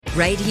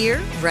Right here,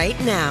 right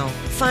now.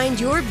 Find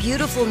your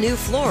beautiful new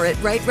floor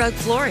at Right Rug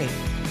Flooring.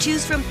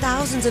 Choose from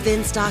thousands of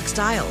in-stock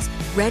styles,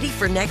 ready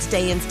for next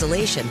day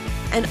installation,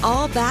 and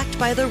all backed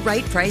by the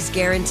right price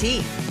guarantee.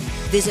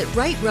 Visit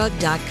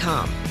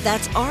rightrug.com.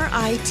 That's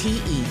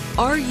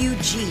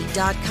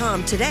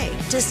RITERUG.com today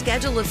to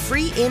schedule a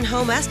free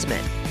in-home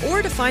estimate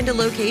or to find a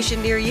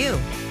location near you.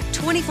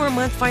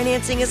 24-month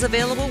financing is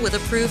available with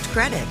approved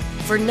credit.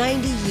 For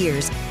 90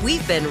 years,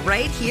 we've been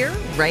right here,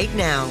 right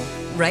now.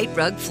 Right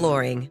Rug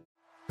Flooring.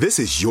 This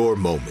is your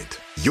moment,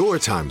 your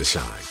time to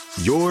shine,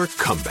 your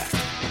comeback.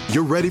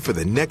 You're ready for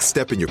the next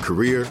step in your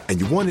career, and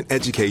you want an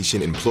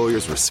education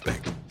employers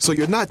respect. So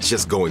you're not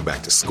just going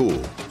back to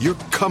school, you're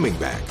coming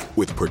back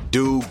with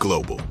Purdue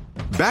Global.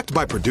 Backed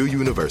by Purdue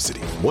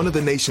University, one of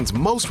the nation's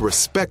most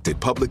respected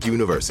public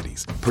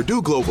universities,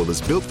 Purdue Global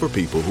is built for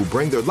people who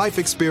bring their life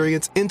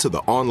experience into the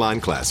online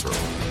classroom.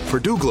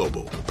 Purdue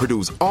Global,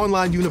 Purdue's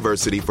online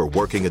university for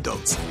working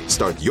adults.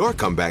 Start your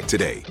comeback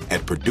today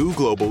at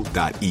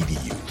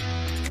purdueglobal.edu.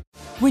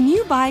 When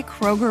you buy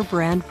Kroger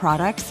brand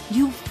products,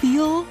 you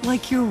feel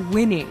like you're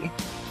winning.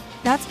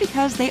 That's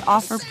because they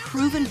offer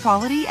proven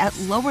quality at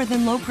lower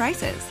than low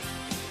prices.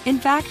 In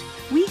fact,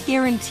 we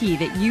guarantee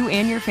that you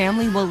and your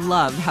family will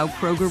love how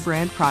Kroger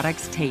brand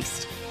products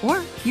taste,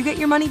 or you get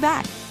your money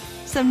back.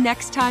 So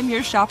next time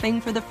you're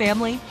shopping for the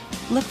family,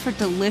 look for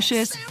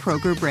delicious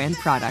Kroger brand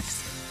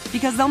products,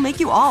 because they'll make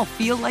you all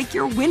feel like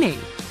you're winning.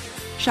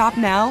 Shop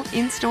now,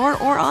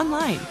 in-store, or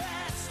online.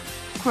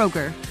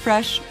 Kroger,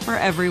 fresh for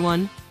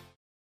everyone.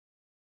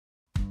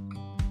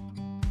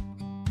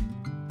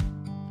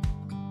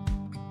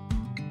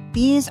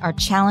 These are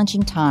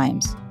challenging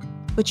times,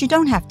 but you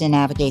don't have to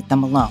navigate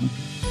them alone.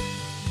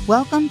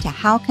 Welcome to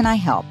How Can I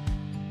Help?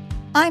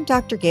 I'm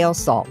Dr. Gail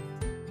Salt.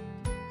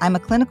 I'm a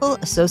clinical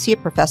associate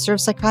professor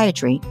of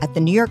psychiatry at the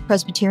New York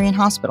Presbyterian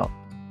Hospital,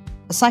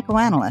 a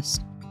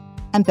psychoanalyst,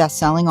 and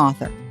best-selling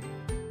author.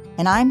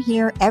 And I'm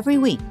here every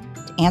week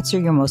to answer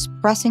your most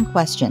pressing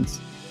questions,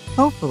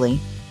 hopefully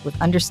with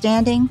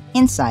understanding,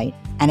 insight,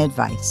 and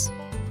advice.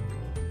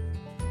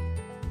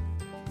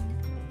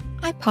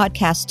 I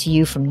podcast to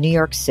you from New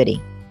York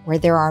City, where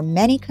there are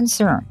many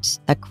concerns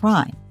that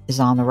crime is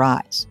on the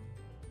rise.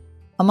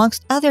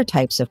 Amongst other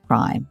types of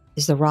crime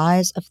is the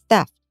rise of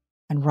theft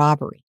and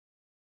robbery.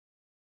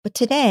 But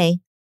today,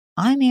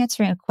 I'm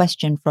answering a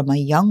question from a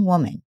young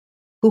woman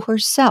who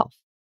herself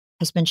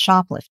has been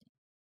shoplifting,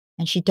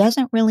 and she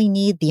doesn't really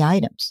need the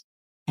items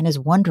and is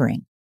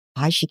wondering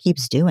why she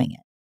keeps doing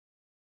it.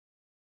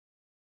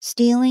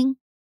 Stealing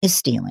is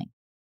stealing.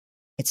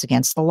 It's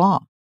against the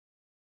law.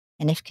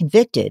 And if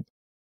convicted,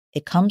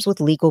 it comes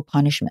with legal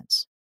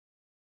punishments.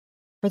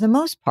 For the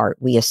most part,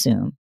 we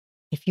assume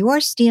if you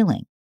are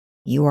stealing,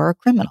 you are a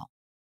criminal,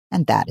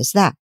 and that is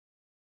that.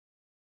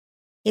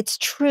 It's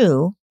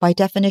true, by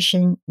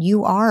definition,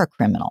 you are a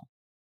criminal.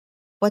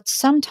 But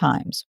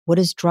sometimes what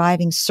is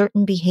driving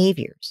certain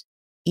behaviors,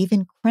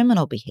 even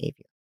criminal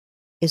behavior,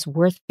 is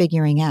worth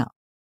figuring out.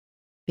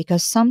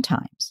 Because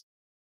sometimes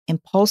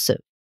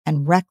impulsive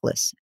and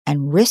reckless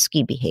and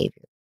risky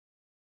behavior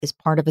is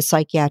part of a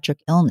psychiatric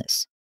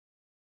illness,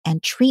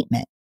 and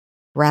treatment,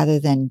 rather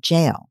than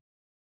jail,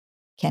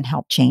 can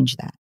help change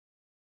that.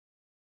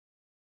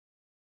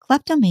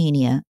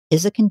 Kleptomania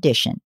is a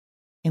condition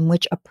in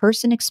which a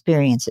person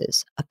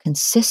experiences a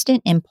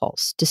consistent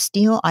impulse to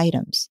steal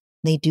items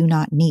they do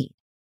not need.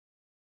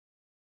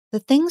 The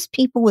things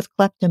people with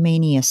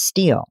kleptomania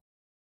steal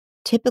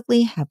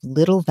typically have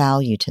little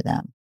value to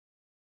them.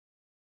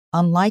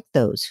 Unlike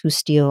those who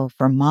steal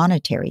for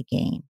monetary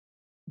gain,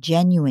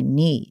 genuine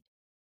need,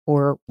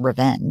 or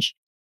revenge,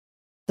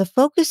 the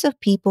focus of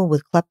people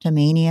with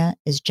kleptomania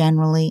is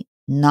generally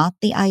not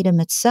the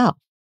item itself,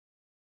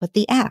 but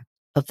the act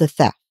of the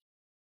theft.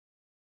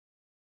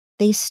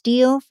 They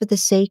steal for the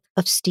sake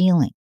of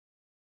stealing.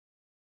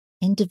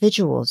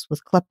 Individuals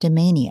with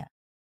kleptomania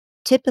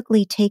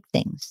typically take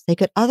things they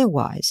could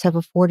otherwise have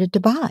afforded to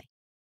buy.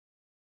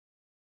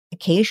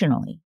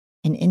 Occasionally,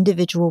 an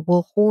individual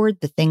will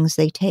hoard the things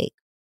they take,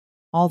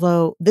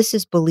 although this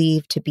is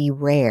believed to be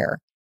rare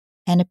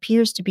and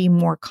appears to be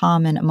more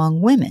common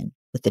among women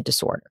with the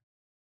disorder.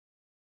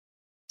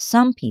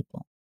 Some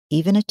people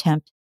even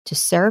attempt to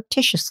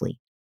surreptitiously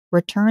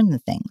return the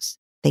things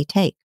they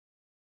take.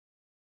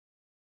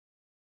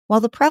 While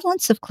the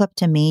prevalence of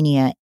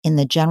kleptomania in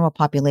the general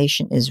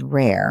population is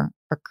rare,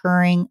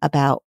 occurring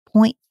about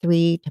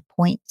 0.3 to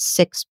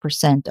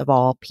 0.6% of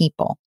all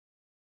people,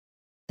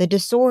 the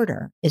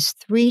disorder is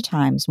 3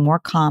 times more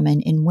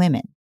common in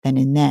women than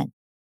in men.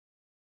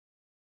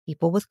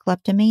 People with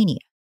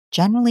kleptomania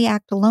generally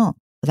act alone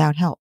without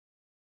help.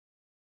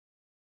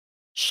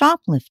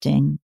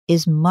 Shoplifting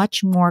is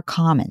much more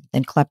common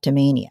than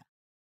kleptomania,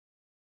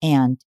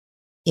 and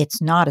it's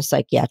not a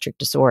psychiatric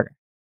disorder.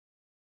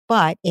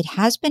 But it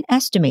has been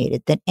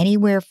estimated that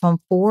anywhere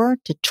from 4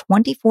 to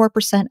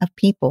 24% of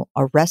people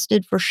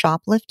arrested for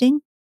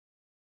shoplifting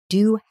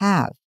do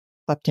have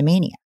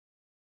kleptomania.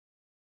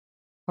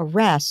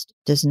 Arrest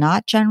does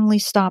not generally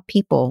stop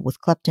people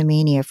with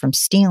kleptomania from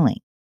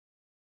stealing.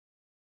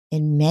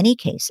 In many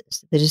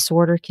cases, the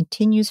disorder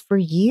continues for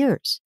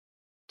years,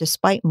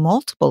 despite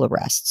multiple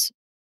arrests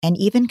and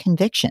even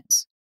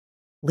convictions,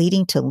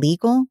 leading to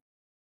legal,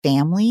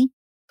 family,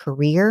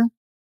 career,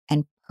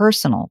 and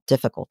personal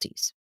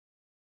difficulties.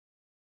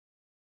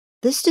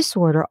 This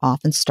disorder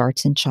often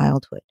starts in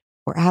childhood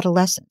or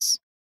adolescence,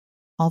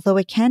 although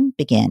it can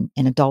begin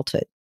in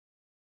adulthood.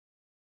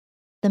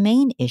 The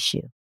main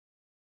issue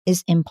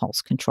is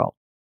impulse control.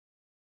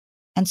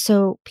 And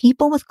so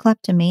people with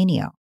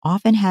kleptomania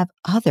often have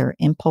other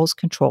impulse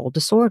control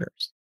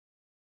disorders.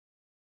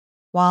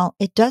 While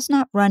it does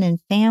not run in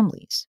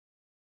families,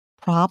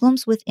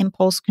 problems with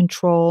impulse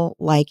control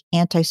like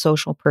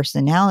antisocial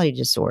personality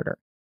disorder,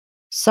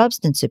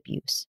 substance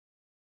abuse,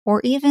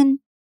 or even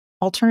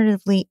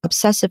alternatively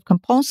obsessive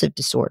compulsive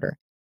disorder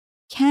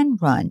can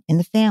run in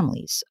the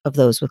families of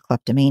those with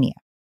kleptomania.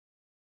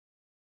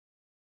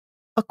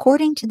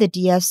 According to the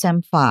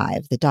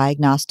DSM-5, the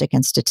Diagnostic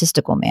and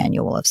Statistical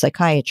Manual of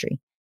Psychiatry,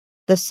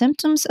 the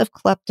symptoms of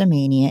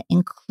kleptomania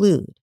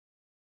include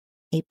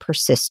a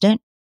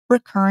persistent,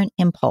 recurrent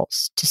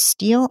impulse to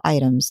steal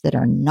items that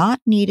are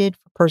not needed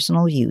for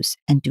personal use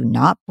and do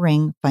not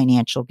bring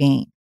financial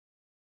gain,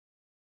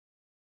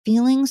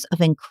 feelings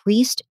of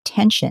increased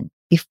tension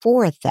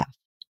before a theft,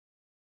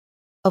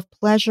 of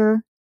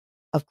pleasure,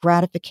 of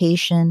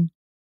gratification,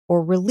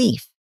 or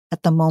relief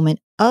at the moment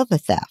of a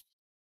theft,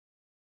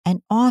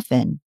 and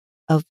often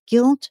of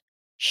guilt,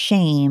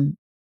 shame,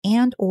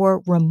 and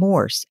or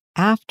remorse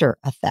after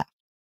a theft,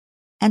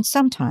 and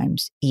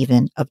sometimes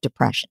even of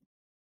depression.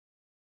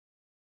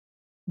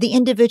 The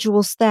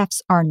individual's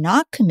thefts are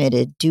not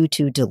committed due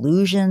to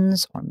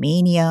delusions or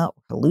mania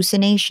or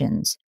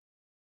hallucinations,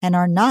 and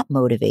are not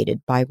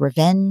motivated by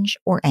revenge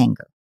or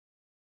anger.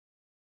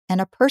 And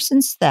a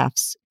person's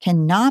thefts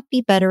cannot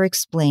be better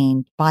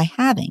explained by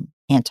having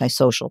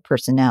antisocial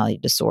personality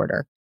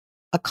disorder,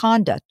 a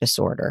conduct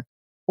disorder,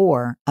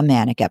 or a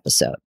manic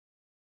episode.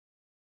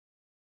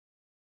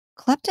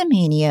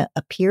 Kleptomania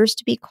appears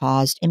to be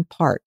caused in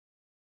part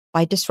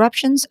by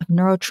disruptions of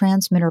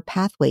neurotransmitter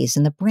pathways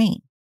in the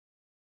brain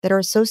that are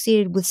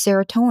associated with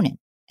serotonin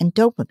and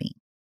dopamine,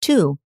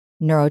 two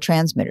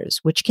neurotransmitters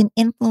which can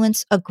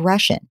influence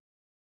aggression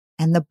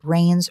and the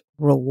brain's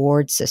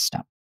reward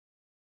system.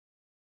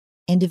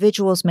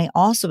 Individuals may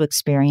also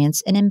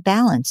experience an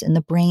imbalance in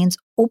the brain's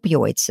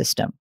opioid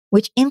system,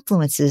 which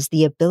influences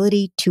the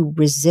ability to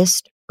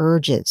resist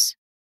urges.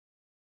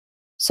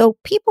 So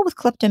people with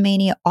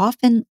kleptomania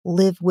often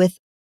live with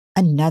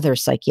another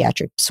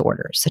psychiatric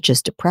disorder, such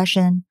as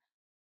depression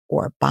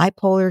or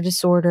bipolar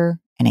disorder,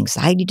 an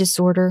anxiety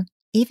disorder,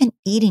 even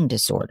eating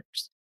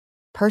disorders,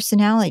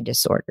 personality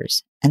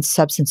disorders, and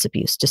substance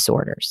abuse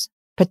disorders,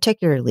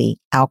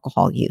 particularly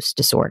alcohol use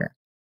disorder.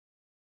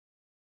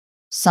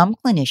 Some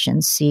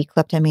clinicians see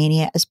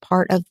kleptomania as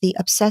part of the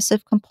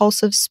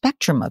obsessive-compulsive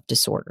spectrum of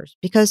disorders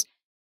because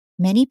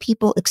many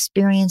people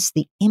experience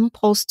the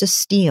impulse to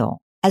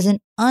steal as an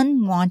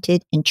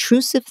unwanted,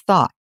 intrusive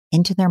thought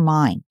into their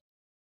mind.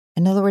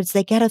 In other words,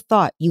 they get a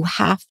thought, you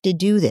have to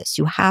do this,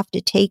 you have to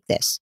take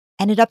this,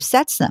 and it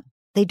upsets them.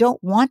 They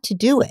don't want to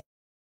do it,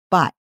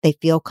 but they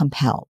feel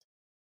compelled.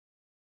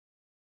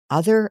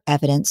 Other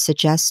evidence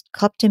suggests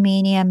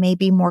kleptomania may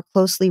be more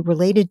closely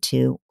related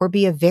to or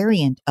be a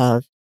variant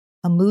of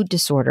a mood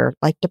disorder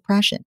like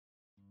depression.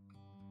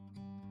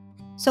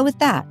 So with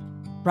that,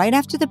 right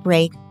after the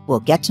break, we'll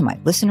get to my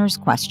listener's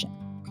question.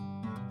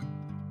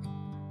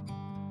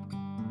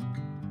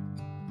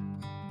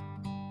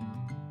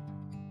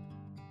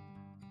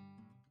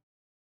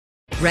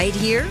 Right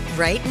here,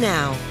 right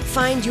now.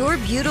 Find your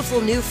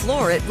beautiful new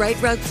floor at Right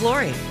Rug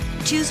Flooring.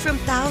 Choose from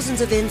thousands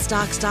of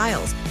in-stock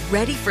styles,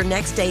 ready for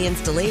next day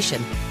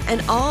installation,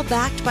 and all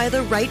backed by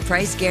the right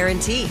price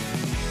guarantee.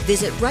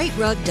 Visit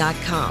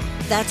rightrug.com.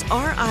 That's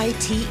RITERUG.com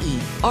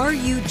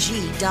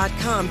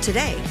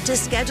today to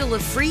schedule a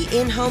free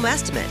in-home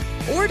estimate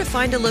or to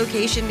find a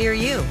location near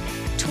you.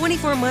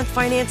 24-month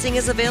financing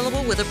is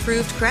available with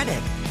approved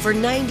credit. For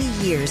 90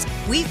 years,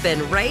 we've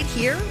been right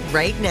here,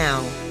 right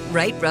now.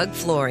 Right Rug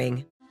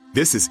Flooring.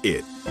 This is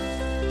it.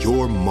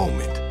 Your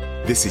moment.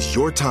 This is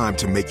your time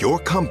to make your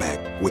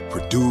comeback with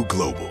Purdue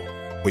Global.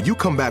 When you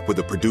come back with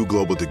a Purdue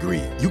Global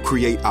degree, you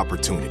create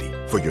opportunity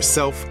for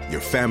yourself, your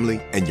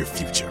family, and your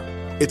future.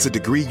 It's a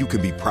degree you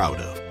can be proud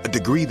of, a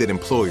degree that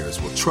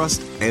employers will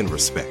trust and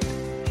respect.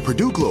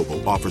 Purdue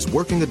Global offers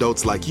working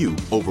adults like you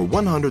over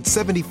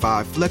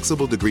 175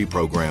 flexible degree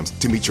programs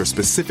to meet your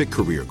specific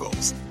career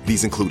goals.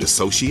 These include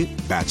associate,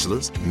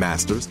 bachelor's,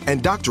 master's,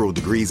 and doctoral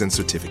degrees and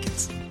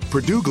certificates.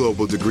 Purdue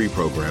Global degree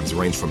programs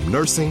range from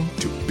nursing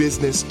to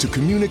business to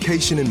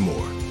communication and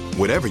more.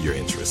 Whatever your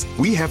interest,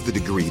 we have the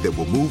degree that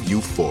will move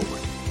you forward.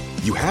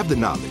 You have the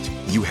knowledge,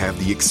 you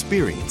have the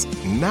experience.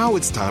 Now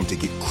it's time to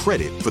get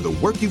credit for the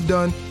work you've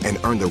done and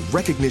earn the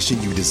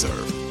recognition you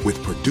deserve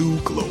with Purdue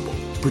Global,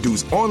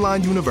 Purdue's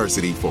online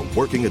university for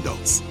working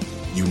adults.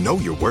 You know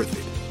you're worth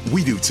it.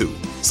 We do too.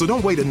 So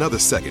don't wait another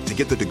second to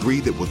get the degree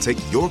that will take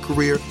your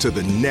career to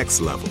the next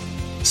level.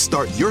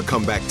 Start your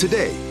comeback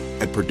today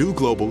at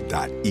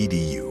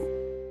purdueglobal.edu.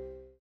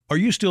 Are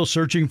you still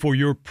searching for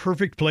your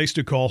perfect place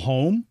to call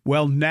home?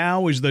 Well,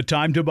 now is the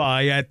time to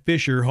buy at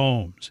Fisher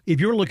Homes. If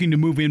you're looking to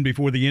move in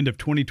before the end of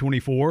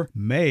 2024,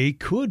 May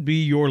could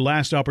be your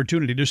last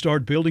opportunity to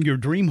start building your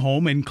dream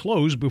home and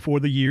close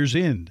before the year's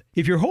end.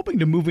 If you're hoping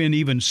to move in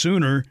even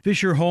sooner,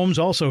 Fisher Homes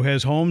also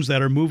has homes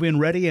that are move-in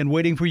ready and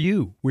waiting for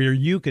you, where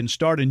you can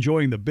start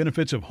enjoying the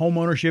benefits of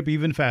homeownership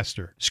even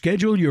faster.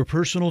 Schedule your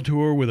personal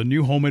tour with a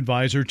new home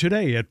advisor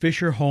today at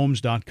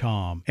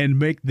FisherHomes.com and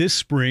make this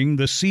spring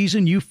the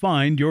season you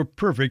find your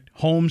perfect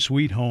home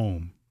sweet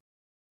home.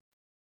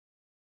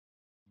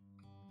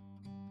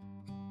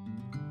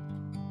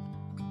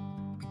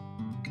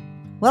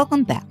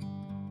 Welcome back.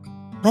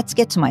 Let's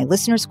get to my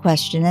listener's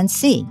question and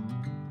see,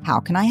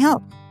 how can I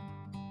help?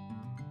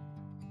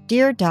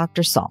 Dear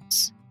Dr.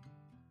 Saltz,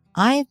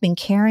 I have been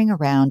carrying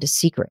around a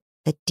secret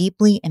that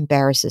deeply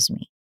embarrasses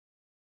me.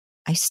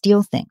 I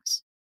steal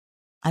things.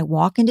 I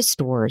walk into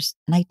stores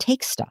and I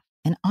take stuff,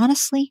 and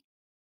honestly,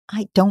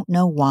 I don't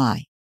know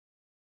why.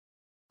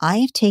 I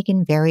have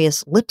taken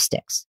various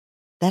lipsticks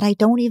that I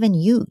don't even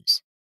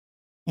use.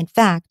 In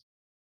fact,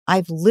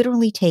 I've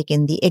literally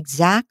taken the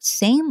exact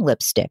same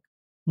lipstick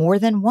more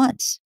than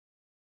once.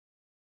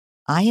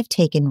 I have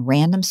taken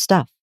random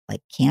stuff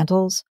like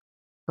candles,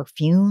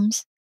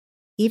 perfumes,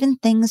 even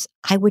things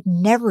I would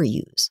never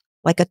use,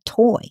 like a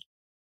toy,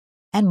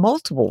 and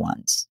multiple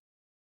ones.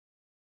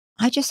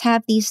 I just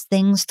have these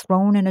things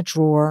thrown in a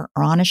drawer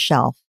or on a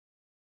shelf,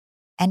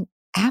 and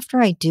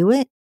after I do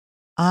it,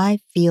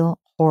 I feel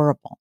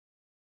horrible.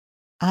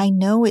 I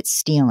know it's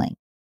stealing,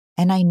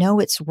 and I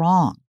know it's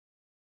wrong,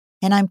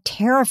 and I'm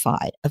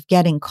terrified of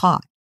getting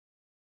caught.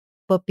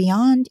 But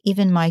beyond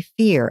even my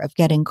fear of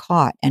getting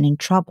caught and in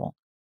trouble,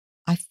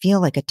 I feel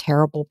like a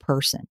terrible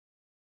person.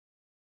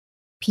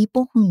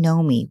 People who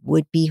know me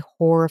would be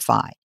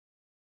horrified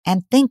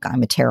and think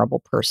I'm a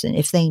terrible person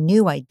if they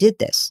knew I did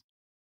this.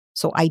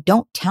 So I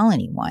don't tell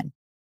anyone,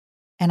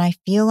 and I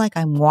feel like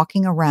I'm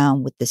walking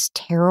around with this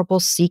terrible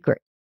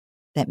secret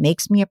that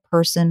makes me a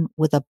person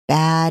with a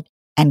bad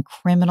and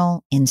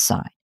criminal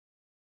inside.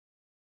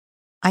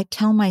 I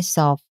tell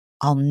myself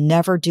I'll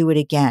never do it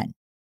again.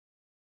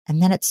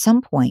 And then at some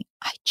point,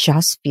 I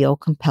just feel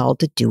compelled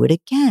to do it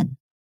again.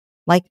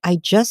 Like I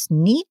just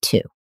need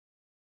to.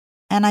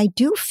 And I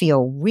do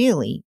feel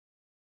really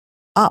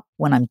up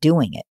when I'm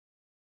doing it.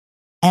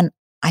 And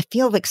I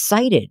feel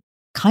excited,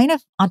 kind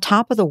of on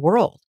top of the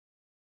world.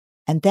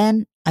 And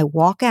then I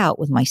walk out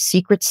with my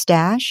secret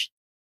stash.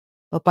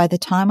 But by the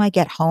time I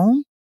get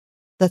home,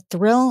 the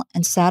thrill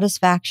and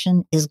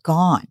satisfaction is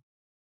gone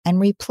and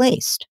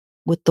replaced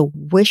with the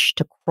wish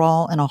to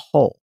crawl in a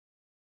hole.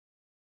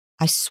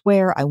 I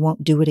swear I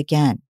won't do it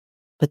again,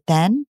 but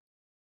then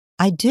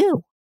I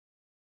do.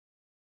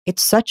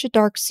 It's such a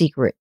dark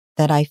secret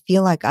that I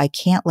feel like I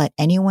can't let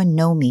anyone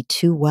know me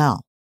too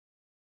well,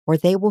 or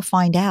they will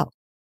find out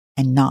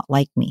and not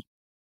like me.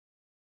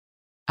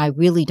 I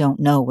really don't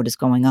know what is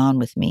going on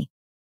with me,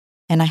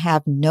 and I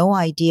have no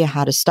idea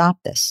how to stop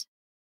this.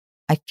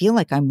 I feel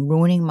like I'm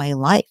ruining my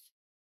life.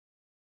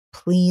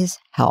 Please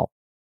help.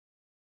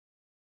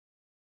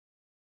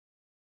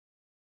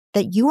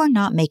 That you are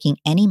not making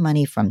any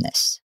money from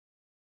this,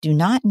 do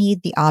not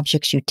need the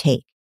objects you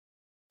take,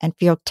 and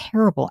feel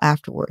terrible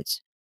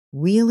afterwards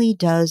really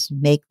does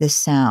make this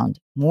sound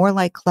more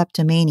like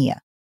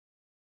kleptomania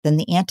than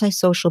the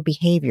antisocial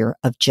behavior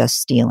of just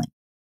stealing.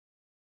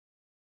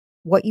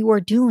 What you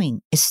are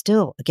doing is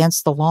still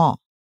against the law,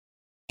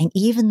 and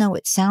even though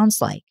it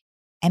sounds like,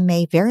 and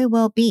may very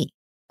well be,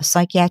 a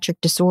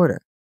psychiatric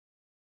disorder,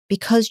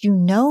 because you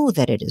know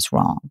that it is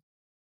wrong,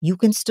 you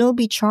can still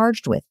be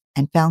charged with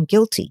and found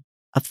guilty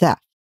of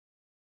theft.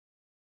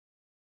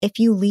 If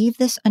you leave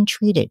this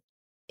untreated,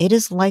 it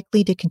is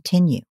likely to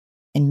continue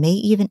and may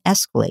even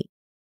escalate,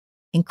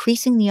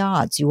 increasing the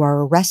odds you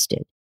are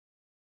arrested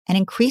and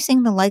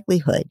increasing the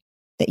likelihood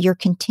that your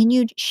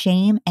continued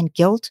shame and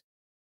guilt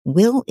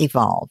will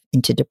evolve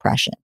into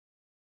depression.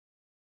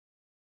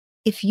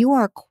 If you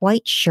are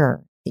quite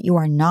sure that you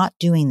are not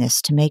doing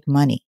this to make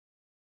money,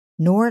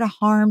 nor to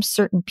harm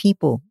certain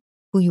people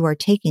who you are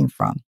taking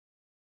from,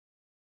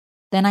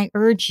 then I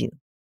urge you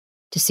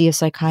to see a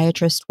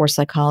psychiatrist or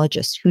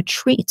psychologist who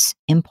treats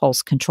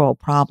impulse control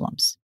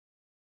problems.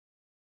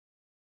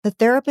 The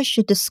therapist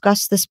should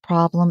discuss this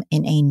problem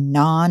in a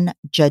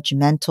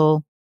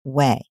non-judgmental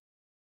way.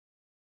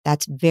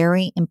 That's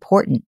very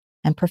important,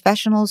 and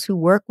professionals who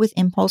work with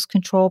impulse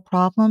control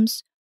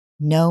problems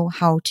know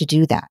how to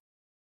do that.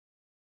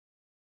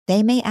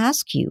 They may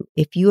ask you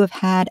if you have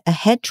had a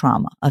head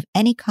trauma of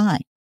any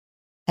kind,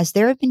 as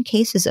there have been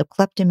cases of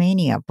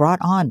kleptomania brought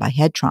on by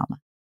head trauma.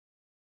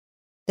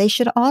 They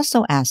should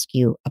also ask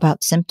you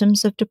about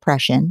symptoms of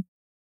depression,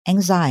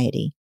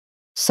 anxiety,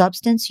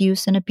 substance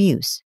use and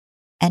abuse,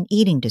 and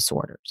eating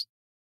disorders,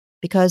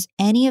 because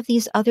any of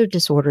these other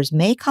disorders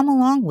may come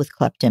along with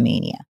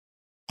kleptomania,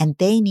 and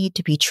they need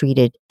to be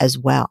treated as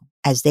well,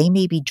 as they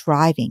may be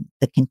driving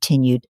the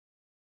continued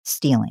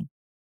stealing.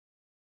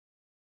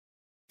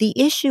 The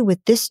issue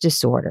with this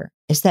disorder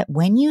is that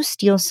when you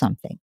steal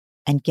something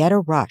and get a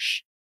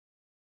rush,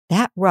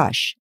 that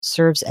rush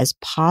serves as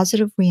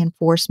positive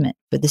reinforcement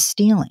for the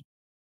stealing.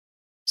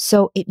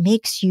 So it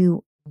makes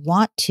you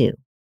want to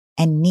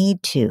and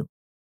need to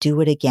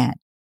do it again.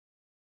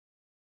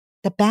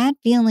 The bad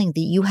feeling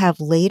that you have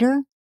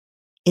later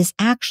is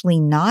actually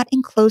not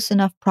in close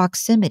enough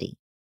proximity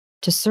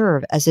to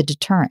serve as a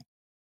deterrent.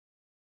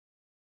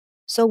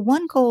 So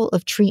one goal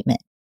of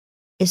treatment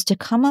is to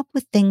come up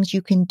with things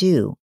you can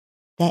do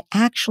that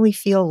actually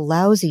feel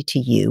lousy to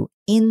you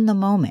in the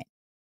moment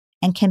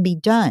and can be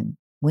done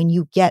when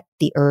you get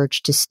the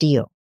urge to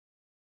steal,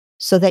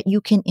 so that you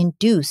can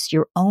induce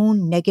your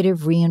own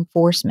negative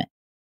reinforcement,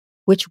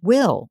 which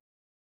will,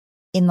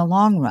 in the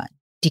long run,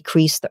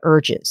 decrease the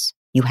urges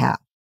you have.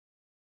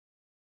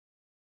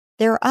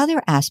 There are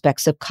other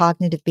aspects of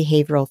cognitive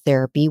behavioral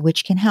therapy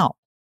which can help,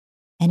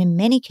 and in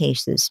many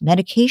cases,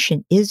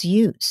 medication is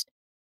used.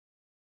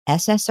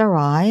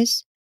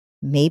 SSRIs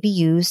may be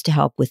used to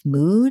help with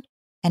mood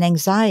and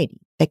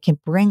anxiety that can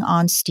bring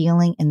on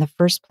stealing in the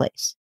first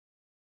place.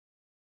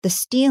 The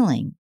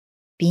stealing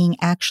being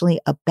actually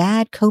a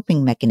bad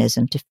coping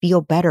mechanism to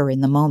feel better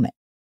in the moment.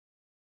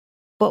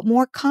 But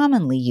more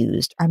commonly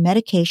used are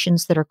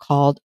medications that are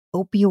called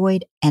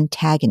opioid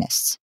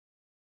antagonists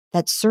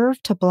that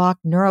serve to block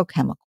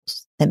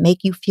neurochemicals that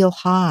make you feel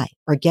high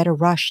or get a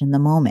rush in the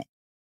moment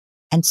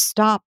and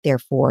stop,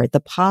 therefore, the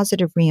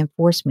positive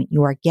reinforcement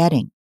you are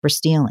getting for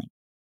stealing.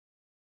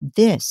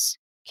 This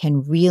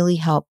can really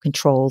help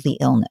control the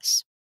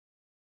illness.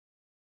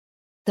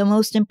 The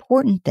most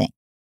important thing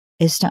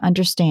is to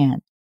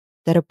understand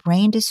that a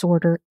brain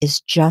disorder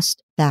is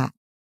just that.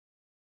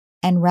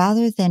 And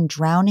rather than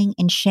drowning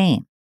in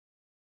shame,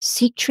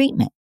 seek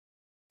treatment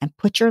and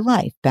put your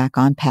life back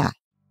on path.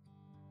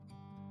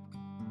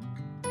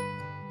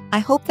 I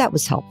hope that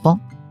was helpful.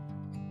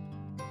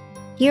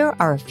 Here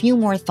are a few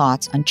more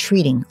thoughts on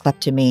treating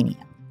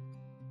kleptomania.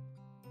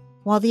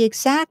 While the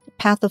exact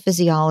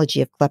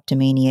pathophysiology of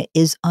kleptomania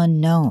is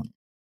unknown,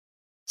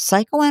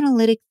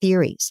 psychoanalytic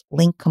theories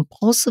link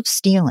compulsive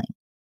stealing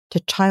to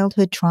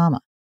childhood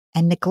trauma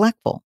and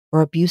neglectful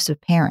or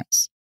abusive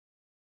parents.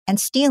 And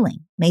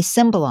stealing may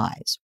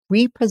symbolize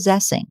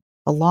repossessing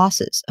the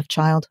losses of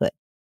childhood.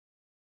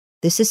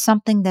 This is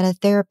something that a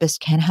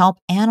therapist can help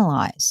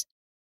analyze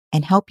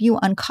and help you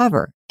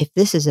uncover if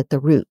this is at the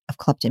root of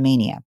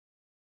kleptomania.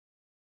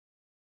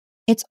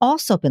 It's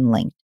also been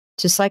linked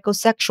to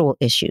psychosexual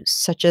issues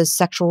such as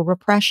sexual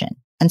repression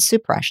and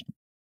suppression.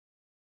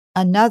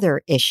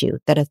 Another issue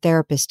that a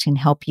therapist can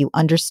help you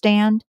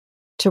understand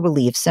to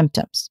relieve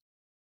symptoms.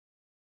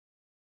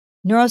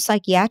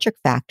 Neuropsychiatric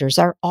factors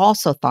are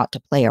also thought to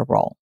play a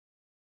role.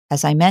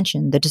 As I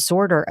mentioned, the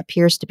disorder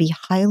appears to be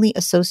highly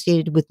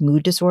associated with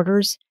mood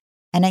disorders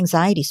and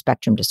anxiety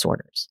spectrum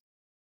disorders.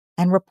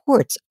 And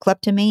reports of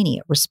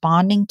kleptomania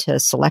responding to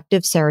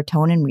selective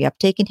serotonin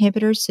reuptake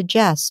inhibitors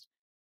suggest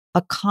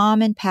a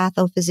common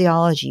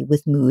pathophysiology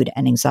with mood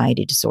and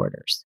anxiety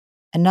disorders.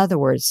 In other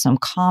words, some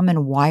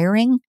common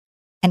wiring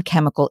and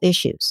chemical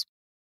issues.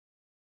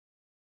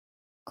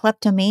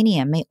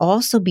 Kleptomania may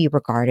also be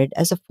regarded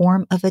as a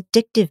form of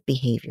addictive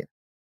behavior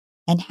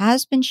and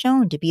has been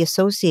shown to be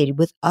associated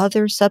with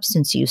other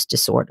substance use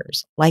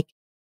disorders, like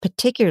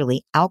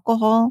particularly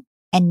alcohol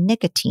and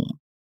nicotine.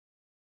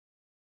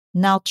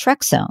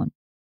 Naltrexone,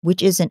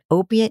 which is an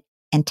opiate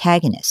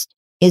antagonist,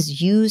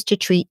 is used to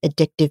treat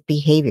addictive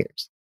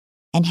behaviors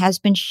and has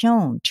been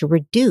shown to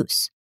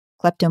reduce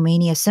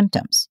kleptomania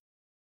symptoms.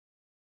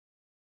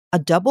 A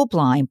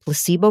double-blind,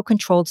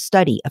 placebo-controlled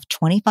study of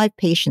 25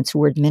 patients who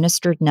were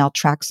administered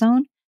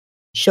naltrexone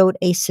showed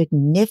a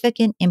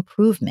significant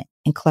improvement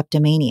in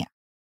kleptomania.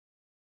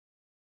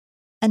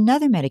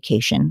 Another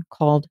medication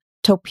called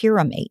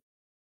topiramate,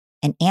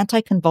 an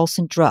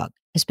anticonvulsant drug,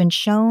 has been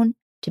shown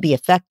to be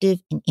effective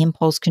in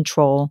impulse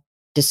control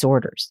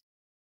disorders.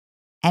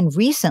 And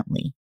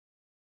recently,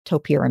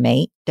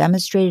 topiramate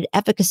demonstrated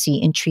efficacy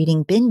in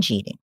treating binge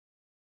eating.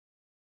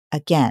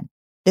 Again,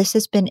 this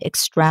has been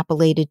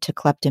extrapolated to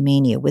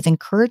kleptomania with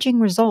encouraging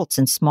results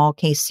in small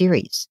case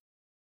series.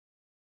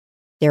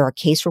 There are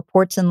case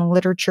reports in the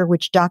literature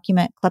which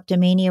document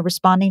kleptomania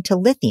responding to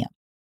lithium,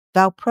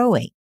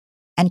 valproate,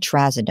 and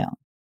trazodone.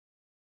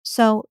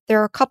 So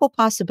there are a couple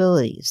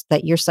possibilities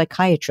that your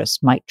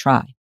psychiatrist might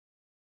try.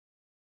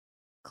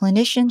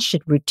 Clinicians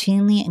should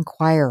routinely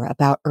inquire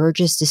about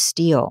urges to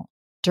steal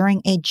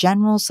during a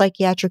general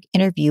psychiatric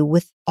interview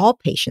with all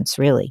patients,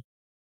 really.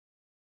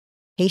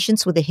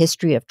 Patients with a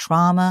history of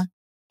trauma,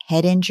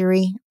 head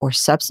injury, or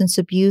substance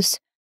abuse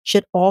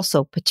should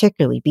also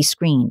particularly be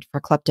screened for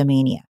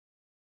kleptomania.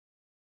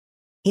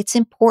 It's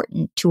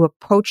important to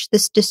approach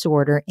this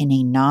disorder in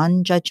a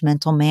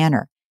non-judgmental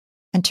manner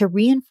and to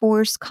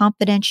reinforce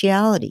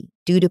confidentiality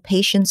due to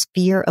patients'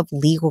 fear of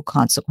legal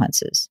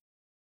consequences.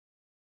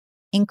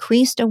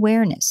 Increased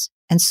awareness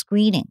and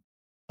screening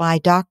by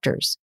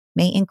doctors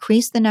may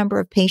increase the number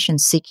of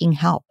patients seeking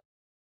help.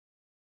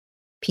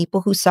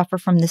 People who suffer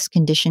from this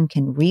condition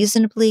can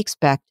reasonably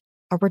expect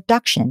a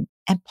reduction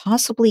and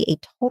possibly a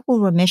total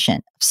remission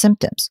of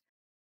symptoms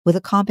with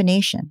a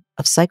combination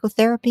of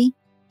psychotherapy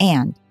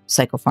and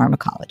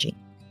psychopharmacology.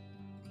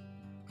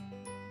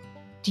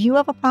 Do you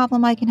have a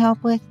problem I can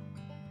help with?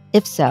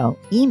 If so,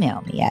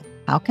 email me at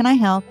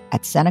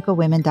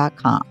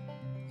howcanihelp@senecawomen.com.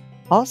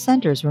 All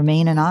senders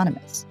remain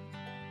anonymous.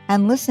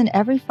 And listen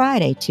every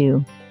Friday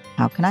to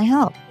How Can I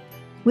Help?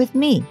 With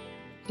me,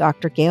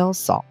 Dr. Gail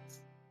Saltz.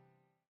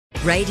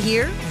 Right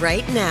here,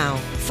 right now.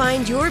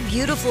 Find your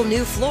beautiful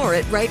new floor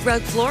at Right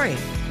Rug Flooring.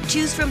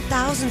 Choose from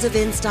thousands of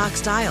in-stock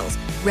styles,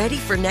 ready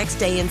for next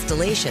day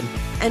installation,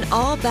 and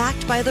all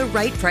backed by the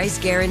right price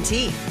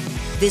guarantee.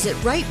 Visit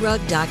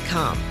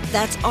rightrug.com.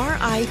 That's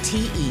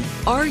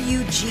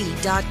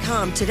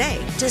RITERUG.com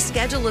today to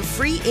schedule a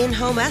free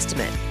in-home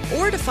estimate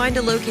or to find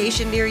a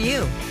location near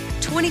you.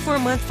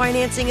 24-month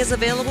financing is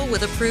available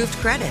with approved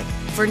credit.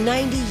 For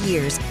 90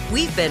 years,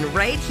 we've been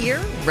right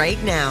here,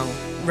 right now.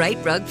 Right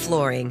Rug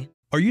Flooring.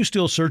 Are you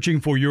still searching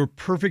for your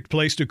perfect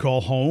place to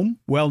call home?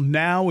 Well,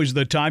 now is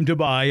the time to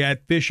buy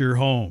at Fisher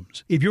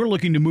Homes. If you're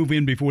looking to move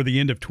in before the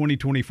end of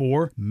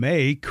 2024,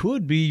 May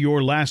could be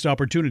your last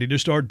opportunity to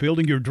start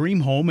building your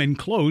dream home and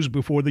close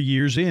before the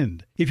year's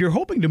end. If you're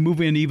hoping to move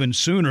in even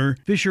sooner,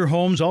 Fisher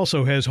Homes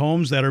also has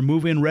homes that are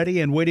move-in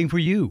ready and waiting for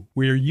you,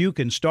 where you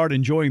can start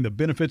enjoying the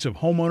benefits of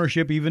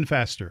homeownership even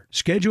faster.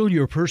 Schedule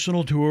your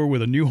personal tour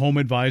with a new home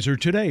advisor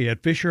today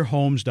at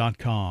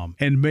FisherHomes.com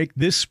and make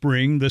this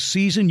spring the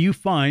season you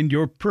find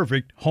your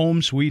perfect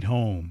home sweet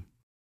home.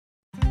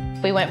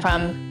 We went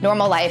from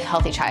normal life,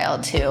 healthy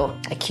child to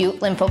acute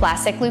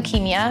lymphoblastic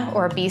leukemia,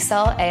 or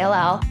B-cell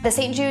ALL. The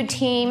St. Jude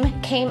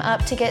team came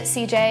up to get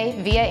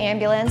CJ via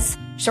ambulance.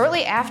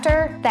 Shortly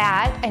after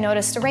that, I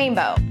noticed a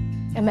rainbow.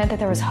 It meant that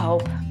there was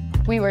hope.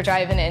 We were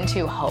driving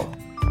into hope.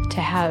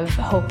 To have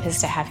hope is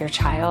to have your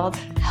child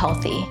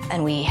healthy,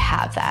 and we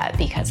have that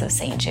because of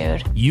St.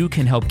 Jude. You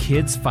can help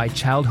kids fight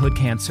childhood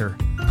cancer.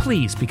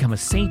 Please become a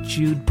St.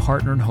 Jude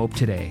Partner in Hope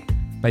today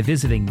by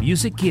visiting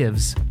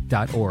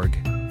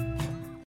musicgives.org.